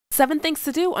7 things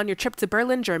to do on your trip to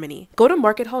Berlin, Germany. Go to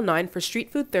Markethalle Neun for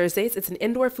Street Food Thursdays. It's an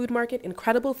indoor food market,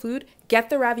 incredible food. Get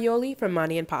the ravioli from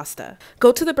Mani and Pasta.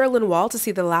 Go to the Berlin Wall to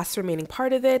see the last remaining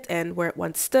part of it and where it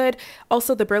once stood.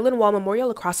 Also, the Berlin Wall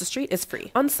Memorial across the street is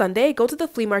free. On Sunday, go to the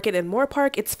Flea Market in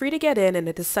Mauerpark. It's free to get in and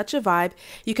it is such a vibe.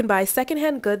 You can buy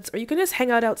secondhand goods or you can just hang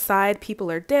out outside.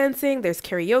 People are dancing, there's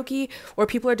karaoke, or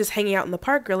people are just hanging out in the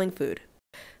park grilling food.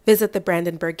 Visit the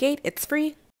Brandenburg Gate. It's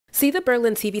free. See the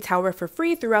Berlin TV Tower for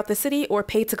free throughout the city or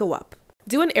pay to go up.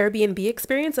 Do an Airbnb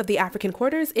experience of the African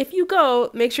quarters. If you go,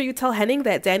 make sure you tell Henning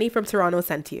that Danny from Toronto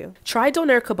sent you. Try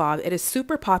Doner kebab. It is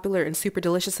super popular and super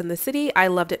delicious in the city. I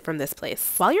loved it from this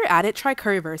place. While you're at it, try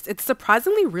currywurst. It's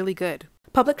surprisingly really good.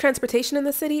 Public transportation in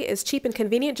the city is cheap and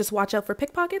convenient. Just watch out for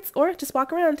pickpockets or just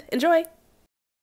walk around. Enjoy!